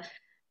through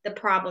the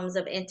problems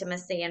of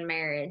intimacy and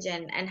marriage,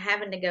 and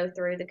having to go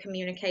through the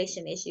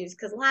communication issues,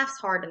 because life's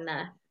hard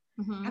enough.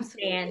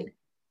 Absolutely. And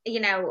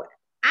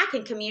I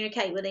can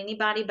communicate with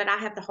anybody, but I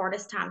have the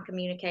hardest time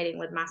communicating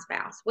with my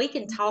spouse. We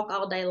can talk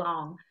all day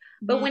long,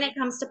 but when it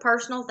comes to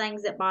personal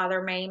things that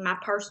bother me, my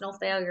personal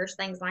failures,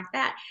 things like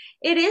that,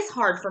 it is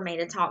hard for me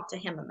to talk to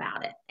him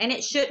about it. And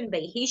it shouldn't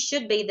be. He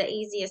should be the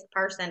easiest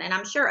person. And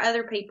I'm sure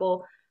other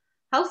people,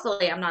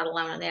 hopefully I'm not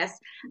alone in this,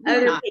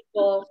 other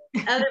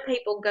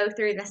people go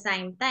through the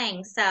same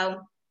thing.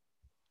 So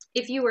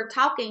if you were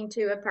talking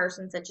to a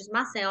person such as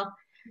myself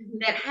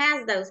that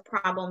has those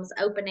problems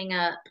opening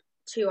up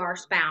to our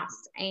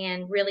spouse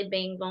and really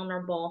being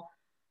vulnerable,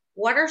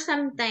 what are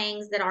some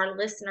things that our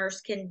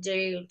listeners can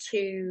do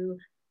to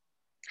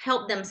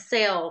help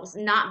themselves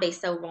not be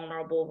so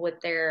vulnerable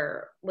with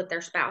their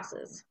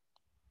spouses?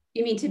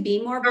 You mean to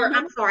be more vulnerable?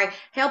 I'm sorry,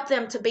 help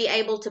them to be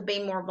able to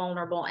be more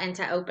vulnerable and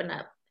to open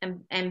up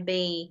and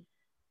be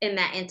in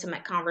that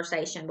intimate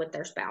conversation with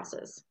their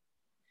spouses.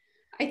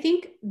 I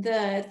think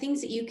the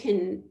things that you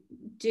can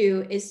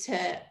do is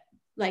to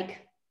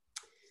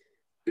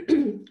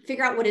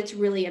figure out what it's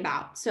really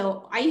about.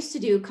 So I used to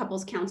do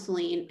couples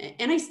counseling,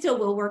 and I still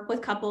will work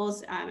with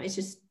couples. It's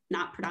just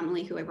not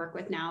predominantly who I work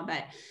with now,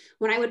 but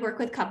when I would work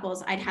with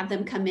couples, I'd have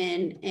them come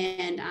in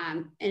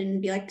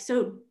and be like,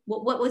 so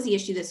what was the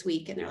issue this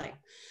week? And they're like,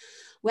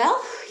 well,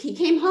 he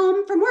came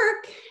home from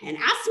work and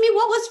asked me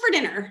what was for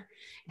dinner.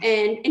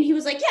 And he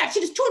was like, yeah, she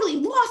just totally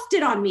lost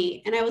it on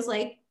me. And I was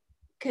like,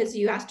 because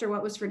you asked her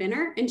what was for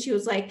dinner? And she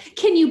was like,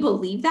 can you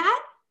believe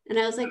that? And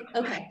I was like,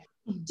 okay,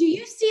 do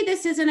you see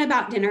this isn't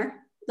about dinner?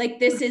 Like,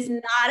 this is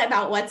not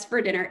about what's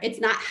for dinner. It's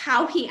not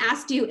how he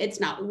asked you. It's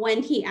not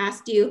when he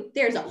asked you.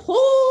 There's a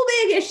whole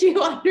big issue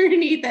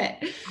underneath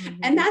it.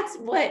 And that's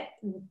what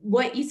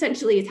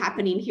essentially is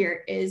happening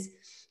here is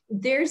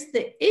there's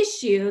the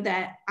issue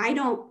that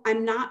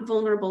I'm not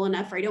vulnerable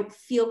enough, or I don't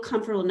feel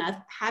comfortable enough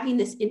having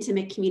this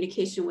intimate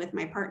communication with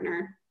my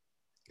partner.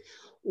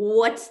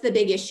 What's the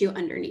big issue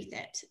underneath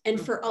it? And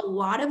for a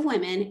lot of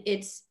women,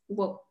 it's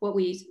what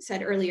we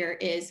said earlier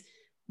is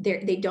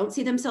they don't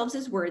see themselves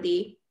as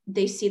worthy.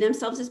 They see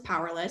themselves as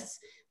powerless.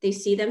 They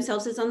see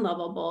themselves as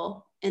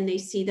unlovable, and they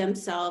see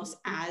themselves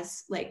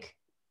as like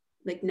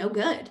no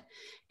good.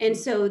 And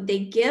so they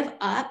give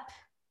up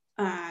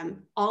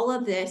all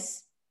of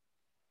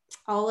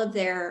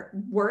their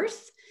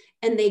worth,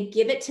 and they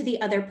give it to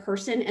the other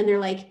person. And they're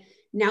like,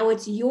 now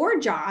it's your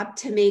job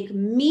to make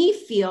me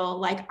feel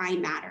like I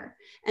matter.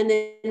 And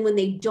then when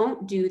they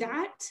don't do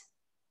that,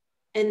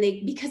 and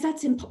because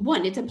that's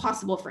it's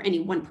impossible for any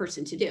one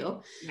person to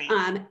do.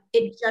 Right.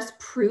 It just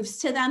proves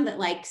to them that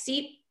like,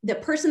 see, the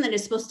person that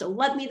is supposed to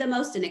love me the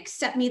most and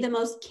accept me the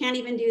most can't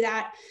even do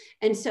that.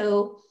 And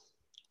so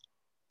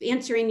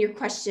answering your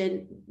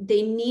question,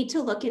 they need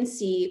to look and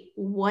see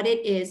what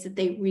it is that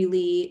they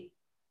really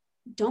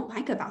don't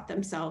like about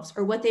themselves,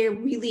 or what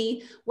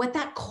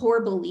that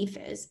core belief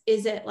is.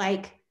 Is it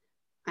like,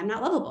 I'm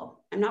not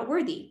lovable, I'm not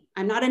worthy,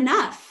 I'm not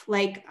enough,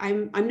 like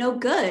I'm no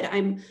good,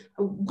 I'm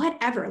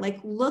whatever. Like,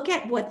 look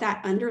at what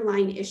that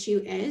underlying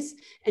issue is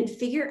and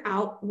figure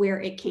out where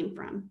it came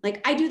from.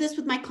 Like, I do this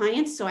with my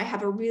clients, so I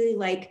have a really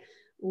like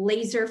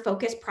laser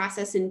focused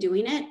process in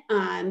doing it.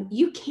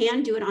 You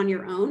can do it on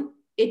your own.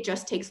 It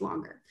just takes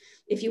longer.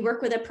 If you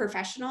work with a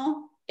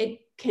professional, it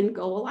can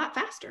go a lot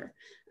faster.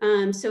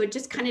 So it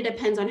just kind of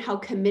depends on how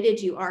committed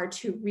you are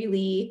to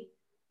really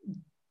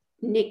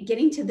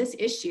getting to this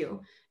issue.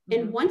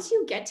 And once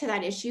you get to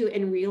that issue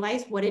and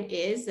realize what it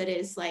is that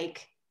is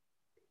like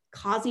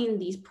causing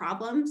these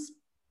problems,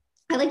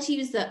 I like to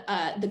use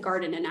the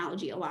garden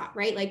analogy a lot,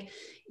 right? Like,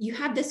 you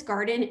have this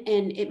garden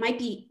and it might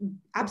be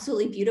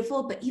absolutely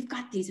beautiful, but you've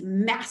got these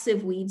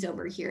massive weeds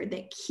over here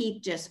that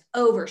keep just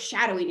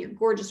overshadowing your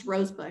gorgeous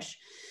rose bush.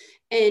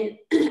 And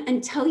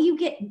until you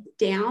get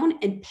down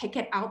and pick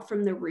it out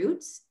from the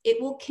roots,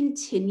 it will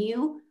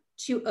continue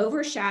to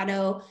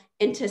overshadow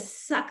and to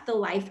suck the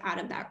life out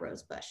of that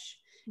rose bush.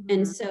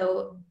 And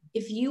so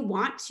if you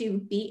want to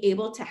be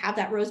able to have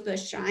that rose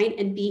bush shine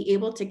and be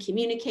able to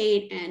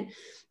communicate and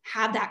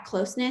have that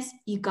closeness,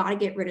 you got to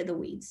get rid of the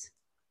weeds.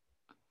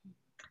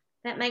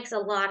 That makes a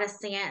lot of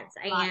sense.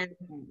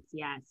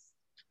 Yes.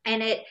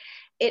 And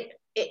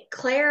it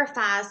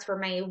clarifies for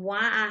me why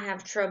I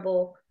have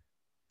trouble,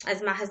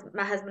 as my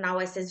husband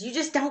always says, you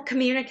just don't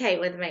communicate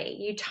with me.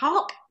 You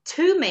talk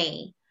to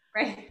me,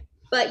 right,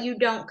 but you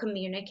don't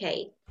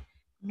communicate.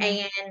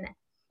 And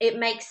it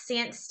makes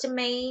sense to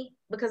me,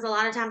 because a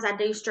lot of times I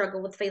do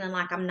struggle with feeling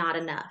like I'm not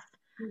enough.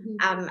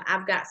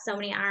 I've got so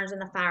many irons in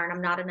the fire, and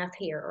I'm not enough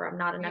here, or I'm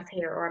not enough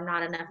here, or I'm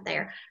not enough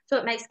there. So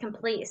it makes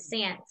complete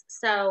sense.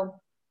 So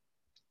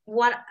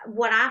what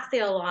I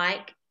feel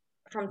like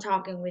from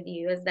talking with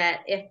you is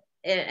that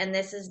and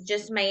this is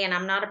just me, and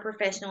I'm not a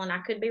professional and I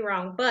could be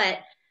wrong, but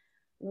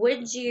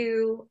would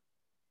you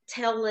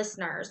tell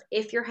listeners,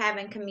 if you're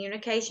having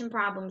communication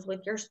problems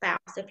with your spouse,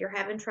 if you're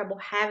having trouble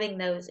having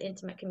those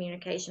intimate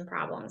communication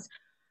problems,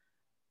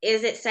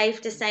 is it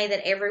safe to say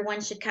that everyone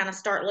should kind of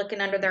start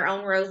looking under their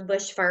own rose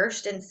bush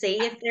first and see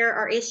if there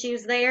are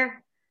issues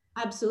there?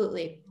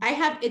 Absolutely.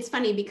 It's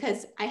funny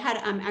because I had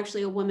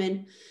actually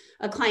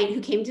a client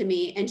who came to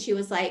me, and she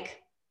was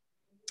like,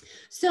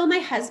 so my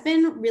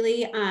husband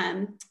really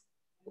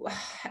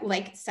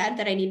like said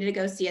that I needed to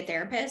go see a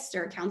therapist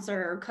or a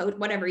counselor or coach,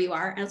 whatever you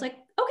are. And I was like,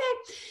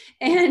 okay.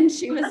 And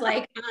she was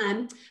like,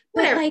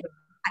 but like,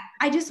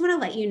 I just want to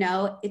let you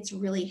know, it's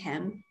really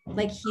him.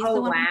 Like, he's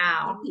the one.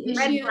 Wow.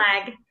 Red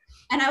flag.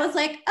 And I was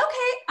like,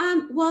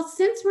 okay, well,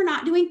 since we're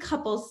not doing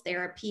couples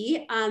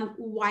therapy,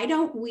 why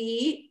don't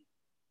we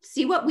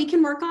see what we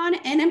can work on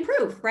and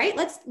improve, right?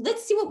 Let's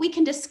see what we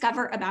can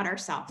discover about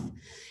ourselves.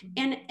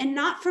 And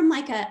not from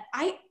like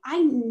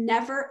I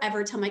never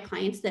ever tell my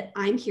clients that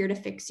I'm here to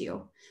fix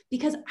you,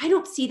 because I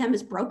don't see them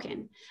as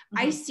broken.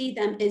 I see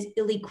them as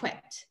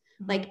ill-equipped.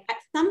 Like, at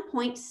some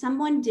point,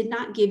 someone did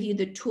not give you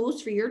the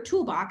tools for your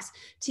toolbox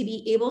to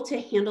be able to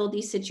handle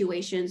these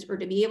situations, or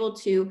to be able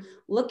to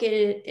look at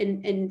it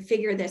and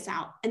figure this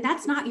out. And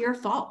that's not your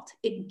fault.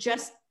 It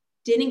just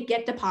didn't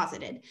get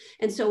deposited.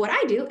 And so what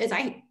I do is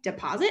I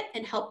deposit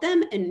and help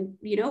them, and,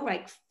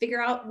 like,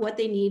 figure out what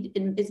they need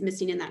and is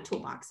missing in that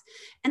toolbox.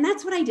 And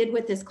that's what I did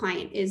with this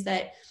client, is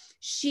that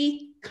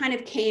she kind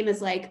of came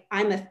as like,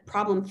 I'm a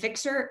problem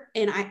fixer,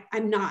 and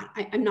I'm not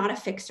a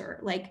fixer.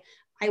 Like,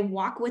 I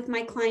walk with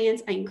my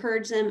clients, I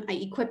encourage them, I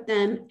equip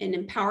them and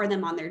empower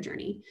them on their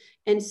journey.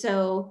 And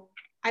so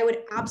I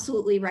would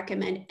absolutely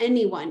recommend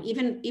anyone,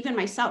 even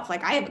myself,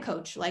 like, I have a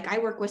coach, like, I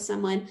work with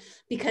someone,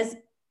 because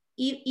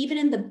even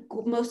in the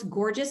most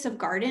gorgeous of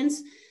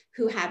gardens,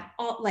 who have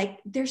all, like,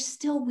 there's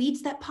still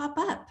weeds that pop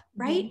up,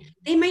 right?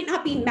 They might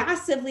not be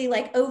massively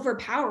like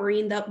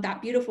overpowering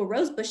that beautiful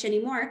rose bush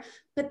anymore,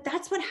 but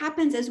that's what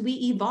happens as we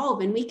evolve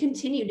and we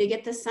continue to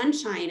get the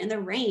sunshine and the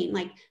rain.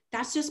 Like,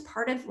 that's just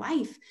part of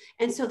life.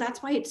 And so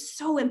that's why it's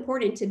so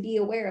important to be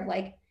aware of,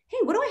 like, hey,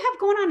 what do I have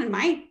going on in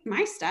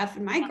my stuff,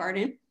 in my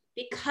garden?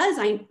 because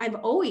I'm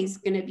always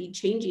going to be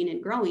changing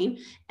and growing.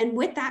 And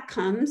with that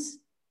comes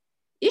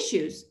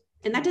issues.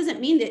 And that doesn't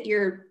mean that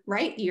you're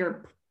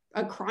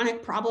a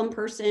chronic problem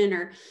person,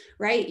 or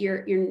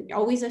you're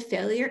always a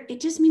failure. It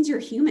just means you're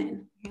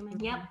human.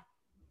 Yep.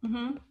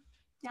 Mm-hmm.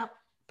 Yep.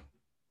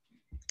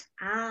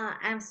 I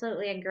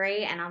absolutely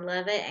agree, and I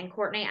love it. And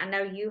Courtney, I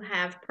know you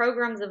have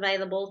programs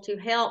available to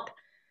help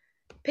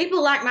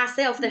people like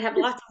myself that have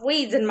lots of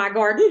weeds in my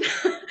garden.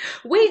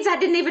 Weeds I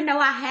didn't even know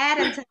I had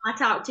until I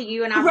talked to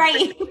you. And I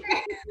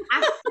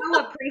so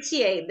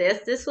appreciate this.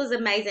 This was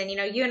amazing. You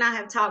know, you and I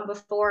have talked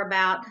before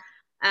about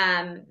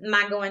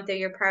my going through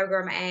your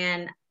program,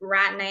 and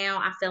right now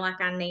I feel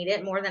like I need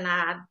it more than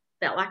I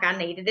felt like I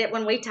needed it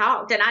when we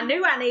talked, and I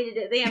knew I needed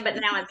it then, but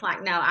now it's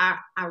like, no, I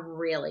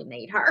really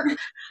need her.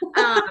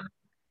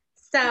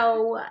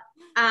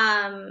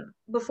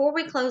 Before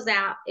we close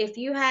out, if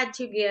you had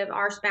to give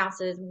our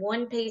spouses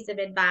one piece of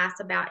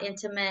advice about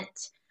keeping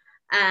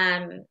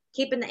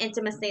the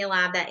intimacy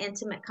alive, that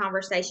intimate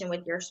conversation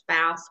with your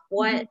spouse,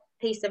 what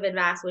piece of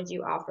advice would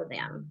you offer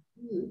them?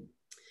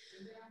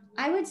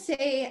 I would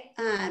say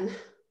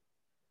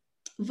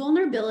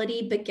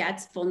vulnerability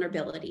begets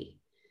vulnerability.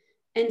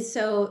 And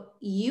so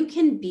you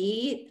can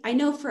be, I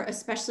know for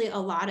especially a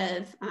lot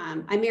of,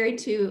 I'm married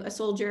to a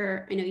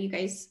soldier. I know you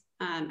guys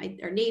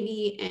are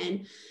Navy,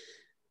 and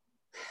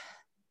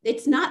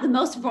it's not the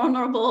most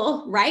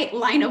vulnerable,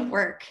 line of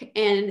work.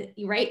 And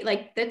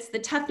like that's the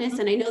toughness.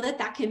 And I know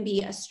that can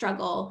be a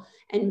struggle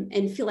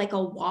and feel like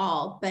a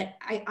wall. But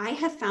I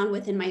have found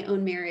within my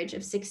own marriage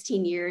of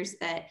 16 years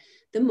that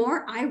the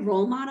more I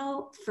role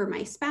model for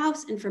my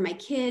spouse and for my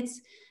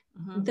kids,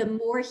 the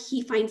more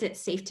he finds it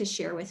safe to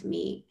share with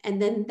me.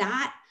 And then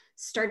that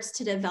starts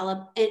to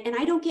develop, and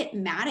I don't get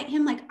mad at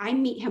him. Like, I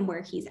meet him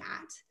where he's at.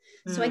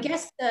 So I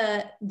guess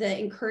the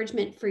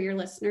encouragement for your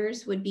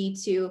listeners would be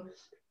to,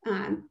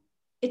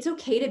 it's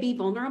okay to be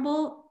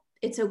vulnerable.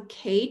 It's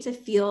okay to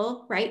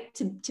feel,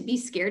 to be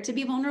scared to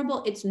be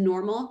vulnerable. It's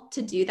normal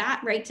to do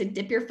that, to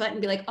dip your foot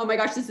and be like, oh my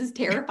gosh, this is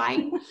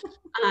terrifying.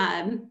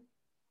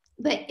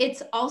 But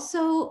it's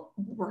also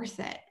worth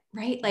it,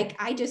 Like,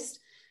 I just,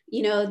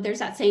 there's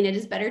that saying, it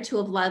is better to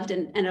have loved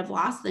and have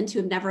lost than to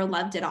have never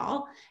loved at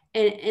all.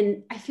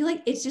 And I feel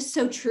like it's just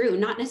so true,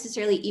 not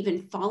necessarily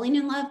even falling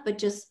in love, but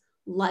just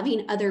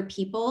loving other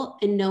people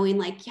and knowing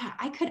like, yeah,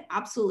 I could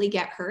absolutely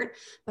get hurt,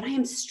 but I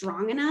am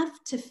strong enough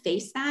to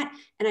face that.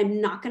 And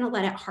I'm not going to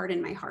let it harden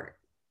my heart.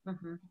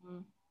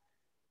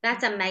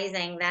 That's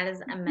amazing. That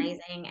is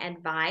amazing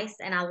advice.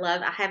 And I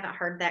haven't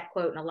heard that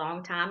quote in a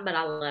long time, but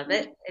I love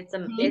it. It's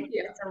a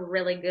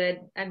really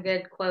good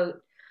quote.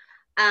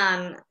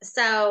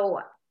 So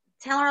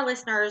tell our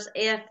listeners,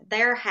 if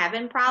they're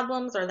having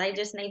problems or they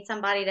just need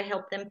somebody to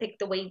help them pick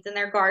the weeds in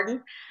their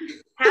garden,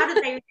 how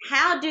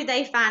do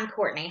they find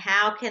Courtney?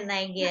 How can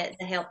they get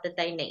the help that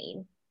they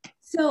need?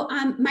 So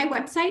my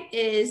website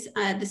is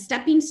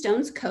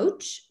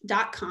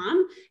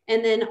thesteppingstonescoach.com.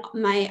 And then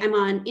I'm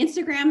on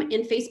Instagram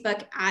and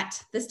Facebook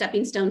at The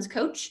Stepping Stones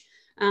Coach.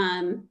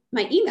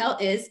 My email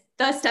is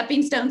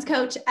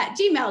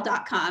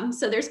thesteppingstonescoach@gmail.com.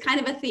 So there's kind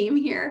of a theme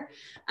here.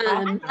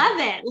 I love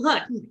it.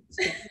 Look,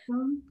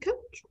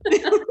 coach.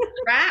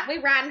 Right. We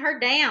writing her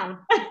down.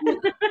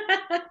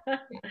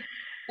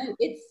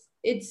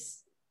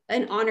 It's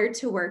an honor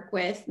to work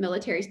with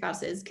military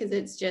spouses,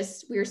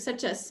 because we're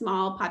such a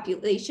small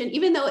population,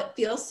 even though it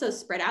feels so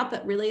spread out,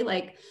 but really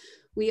like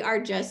we are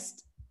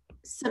just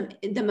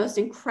the most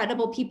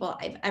incredible people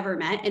I've ever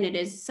met. And it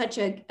is such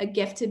a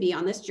gift to be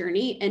on this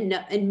journey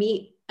and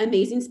meet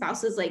amazing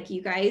spouses like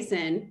you guys.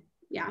 And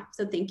yeah,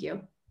 so thank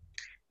you.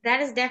 That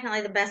is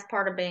definitely the best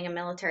part of being a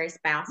military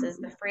spouse, is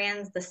the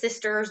friends, the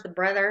sisters, the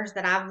brothers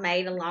that I've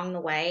made along the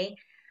way.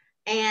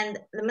 And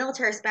the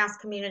military spouse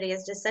community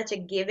is just such a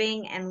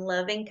giving and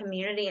loving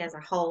community as a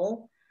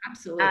whole.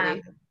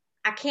 Absolutely.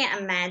 I can't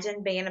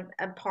imagine being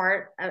a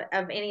part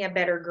of a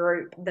better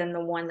group than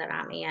the one that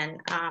I'm in.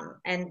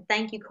 And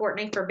thank you,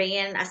 Courtney, for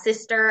being a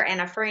sister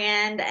and a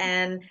friend,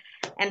 and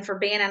for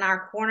being in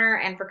our corner,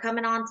 and for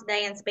coming on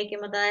today and speaking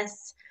with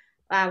us.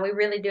 We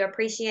really do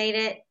appreciate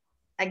it.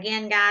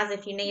 Again, guys,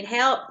 if you need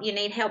help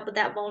with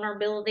that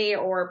vulnerability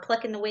or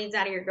plucking the weeds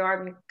out of your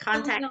garden,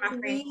 contact my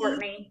friend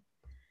Courtney.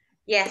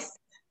 Yes.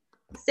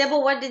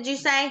 Sybil, what did you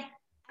say?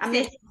 I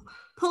missed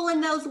pulling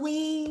those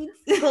weeds.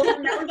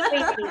 Pulling those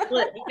weeds.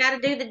 Look, you got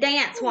to do the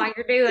dance while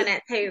you're doing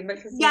it too,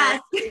 because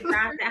yes,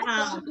 right at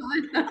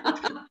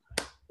home.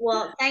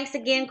 Well, thanks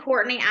again,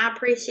 Courtney. I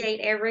appreciate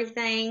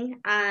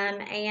everything,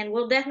 and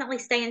we'll definitely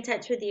stay in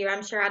touch with you.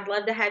 I'm sure I'd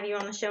love to have you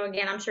on the show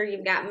again. I'm sure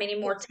you've got many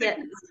more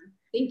tips.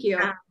 Thank you.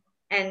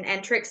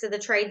 And tricks of the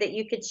trade that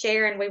you could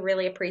share, and we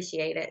really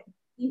appreciate it.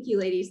 Thank you,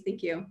 ladies.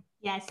 Thank you.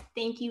 Yes,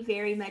 thank you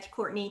very much,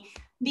 Courtney.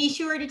 Be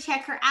sure to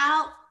check her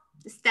out,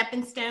 The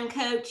Stepping Stone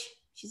Coach.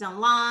 She's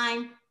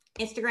online,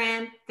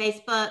 Instagram,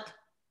 Facebook.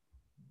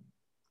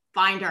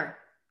 Find her.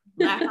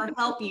 Let her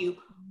help you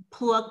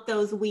pluck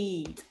those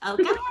weeds,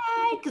 okay?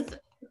 Because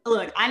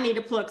look, I need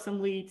to pluck some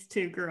weeds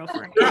too,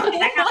 girlfriend.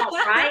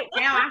 Right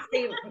now, I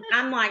see.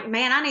 I'm like,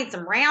 man, I need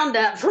some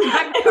Roundup for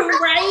my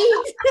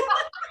right.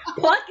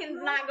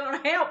 Plucking's not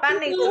going to help. I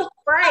need to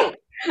spray.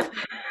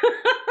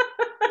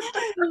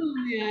 Oh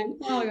man.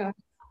 Oh god.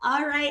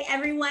 All right,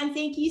 everyone.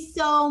 Thank you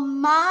so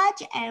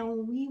much.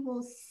 And we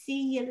will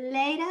see you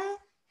later.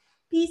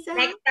 Peace out.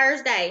 Next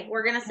Thursday.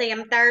 We're going to see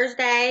them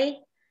Thursday.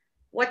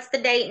 What's the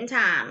date and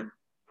time?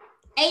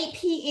 8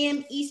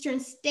 p.m. Eastern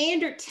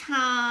Standard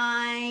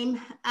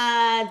Time.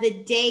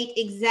 The date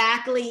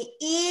exactly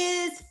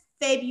is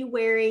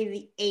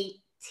February the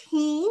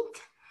 18th.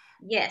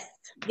 Yes.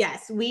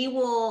 Yes, we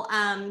will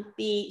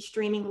be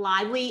streaming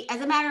live.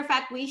 As a matter of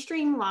fact, we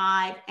stream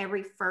live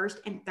every first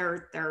and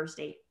third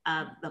Thursday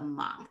of the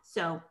month.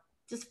 So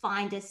just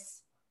find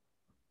us,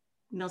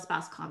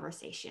 MilSpouse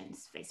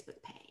Conversations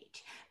Facebook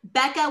page.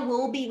 Becca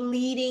will be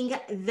leading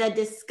the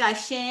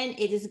discussion.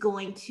 It is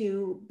going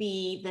to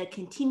be the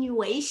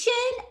continuation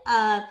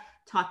of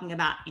talking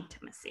about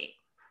intimacy.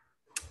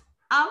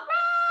 All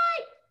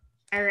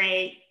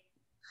right.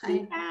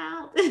 Bye.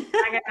 Out.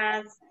 Bye,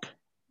 guys.